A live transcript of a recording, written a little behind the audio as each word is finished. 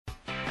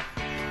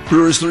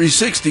Brewers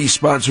 360,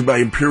 sponsored by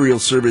Imperial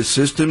Service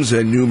Systems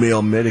and New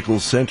Mail Medical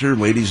Center.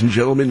 Ladies and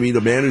gentlemen, meet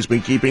a man who's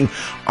been keeping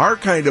our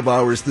kind of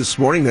hours this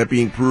morning, that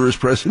being Brewers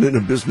President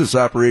of Business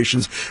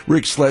Operations,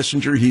 Rick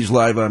Schlesinger. He's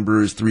live on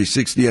Brewers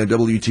 360 on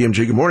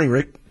WTMJ. Good morning,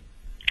 Rick.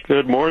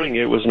 Good morning.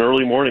 It was an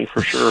early morning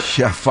for sure.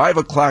 Yeah, 5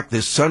 o'clock,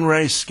 this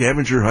sunrise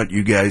scavenger hunt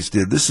you guys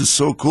did. This is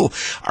so cool.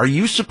 Are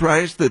you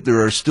surprised that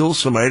there are still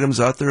some items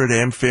out there at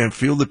AmFam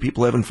Field that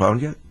people haven't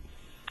found yet?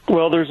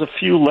 Well, there's a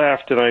few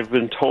left, and I've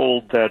been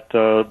told that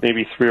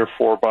maybe 3 or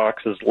 4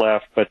 boxes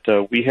left, but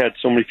we had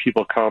so many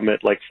people come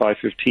at like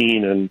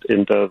 5:15,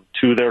 and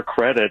to their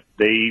credit,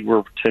 they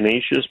were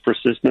tenacious,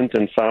 persistent,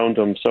 and found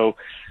them. So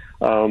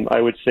I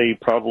would say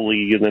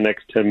probably in the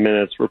next 10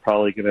 minutes, we're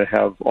probably going to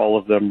have all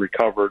of them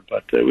recovered.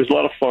 But it was a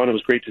lot of fun. It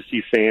was great to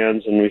see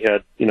fans, and we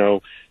had,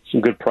 some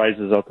good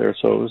prizes out there.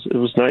 So it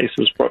was nice.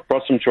 It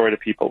brought some joy to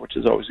people, which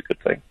is always a good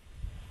thing.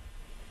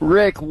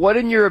 Rick, what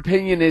in your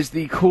opinion is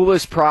the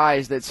coolest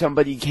prize that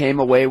somebody came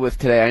away with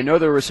today? I know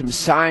there were some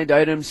signed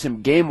items,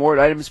 some game award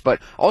items, but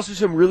also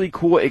some really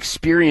cool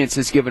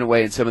experiences given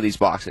away in some of these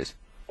boxes.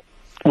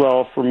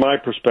 Well, from my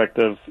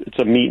perspective, it's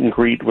a meet and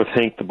greet with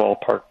Hank the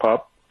ballpark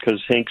pup,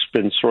 because Hank's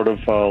been sort of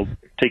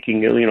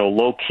taking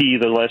low-key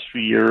the last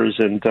few years,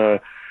 and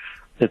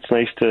it's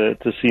nice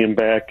to see him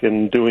back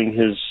and doing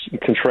his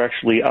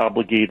contractually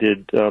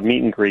obligated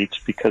meet and greets,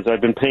 because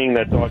I've been paying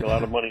that dog a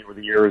lot of money over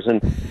the years,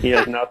 and he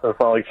has not been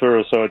following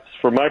through. So it's,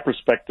 from my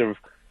perspective,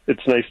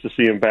 it's nice to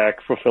see him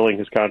back fulfilling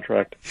his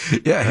contract.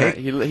 Yeah, Hank.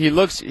 He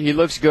looks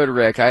good,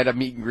 Rick. I had a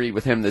meet and greet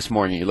with him this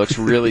morning. He looks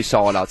really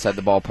solid outside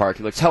the ballpark.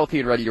 He looks healthy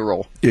and ready to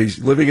roll. Yeah, he's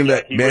living in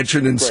that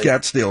mansion in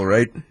Scottsdale,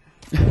 right?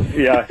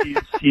 Yeah,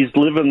 he's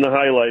living the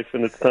high life,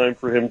 and it's time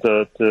for him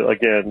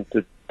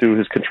to do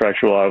his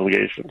contractual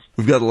obligations.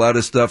 We've got a lot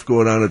of stuff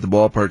going on at the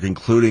ballpark,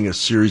 including a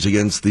series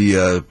against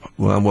the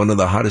one of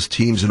the hottest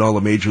teams in all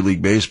of Major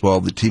League Baseball,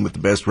 the team with the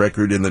best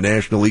record in the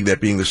National League, that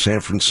being the San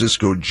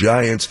Francisco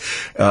Giants.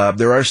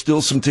 There are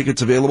still some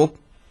tickets available?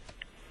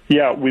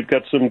 Yeah, we've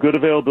got some good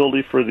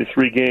availability for the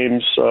 3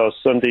 games.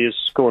 Sunday is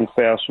going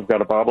fast. We've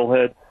got a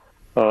bobblehead.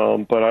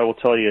 But I will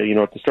tell you,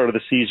 at the start of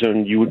the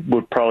season, you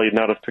would probably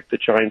not have picked the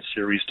Giants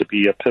series to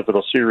be a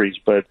pivotal series.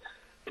 But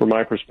from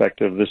my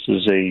perspective, this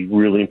is a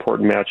really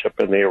important matchup,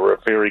 and they were a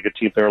very good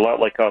team. They're a lot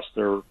like us.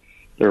 They're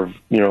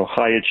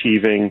high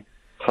achieving,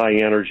 high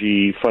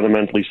energy,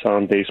 fundamentally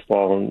sound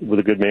baseball, and with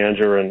a good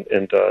manager, and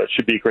it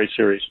should be a great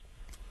series.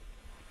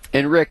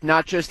 And Rick,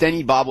 not just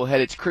any bobblehead;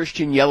 it's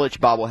Christian Yelich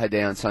bobblehead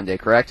day on Sunday,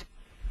 correct?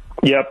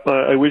 Yep.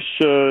 I wish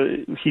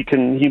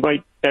he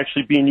might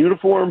actually be in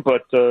uniform,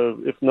 but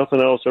if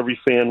nothing else, every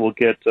fan will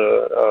get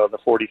the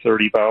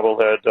 40-30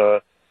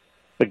 bobblehead.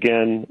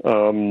 Again,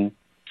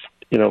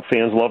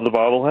 fans love the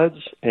bobbleheads,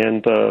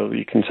 and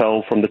you can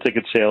tell from the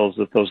ticket sales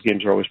that those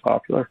games are always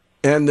popular.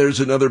 And there's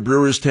another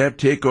Brewers Tap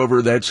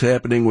takeover that's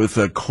happening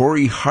with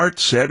Corey Hart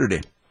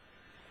Saturday.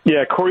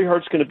 Yeah, Corey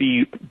Hart's going to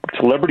be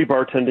celebrity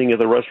bartending at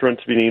the restaurant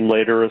to be named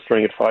later,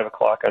 starting at 5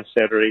 o'clock on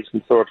Saturdays,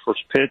 and throw at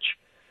first pitch.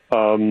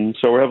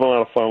 So we're having a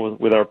lot of fun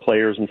with our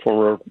players and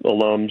former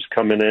alums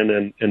coming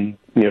in and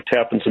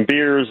tapping some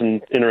beers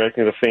and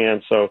interacting with the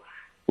fans. So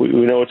we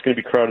know it's going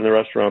to be crowded in the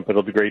restaurant, but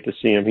it'll be great to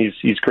see him. He's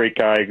a great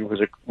guy. He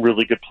was a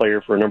really good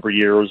player for a number of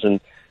years, and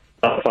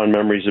fond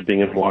memories of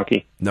being in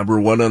Milwaukee. Number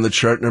 1 on the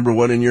chart, number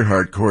 1 in your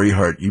heart, Corey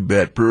Hart. You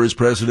bet. Brewers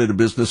President of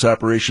Business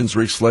Operations,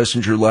 Rick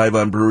Schlesinger, live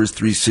on Brewers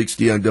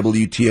 360 on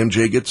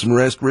WTMJ. Get some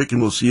rest, Rick,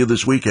 and we'll see you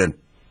this weekend.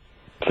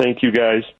 Thank you, guys.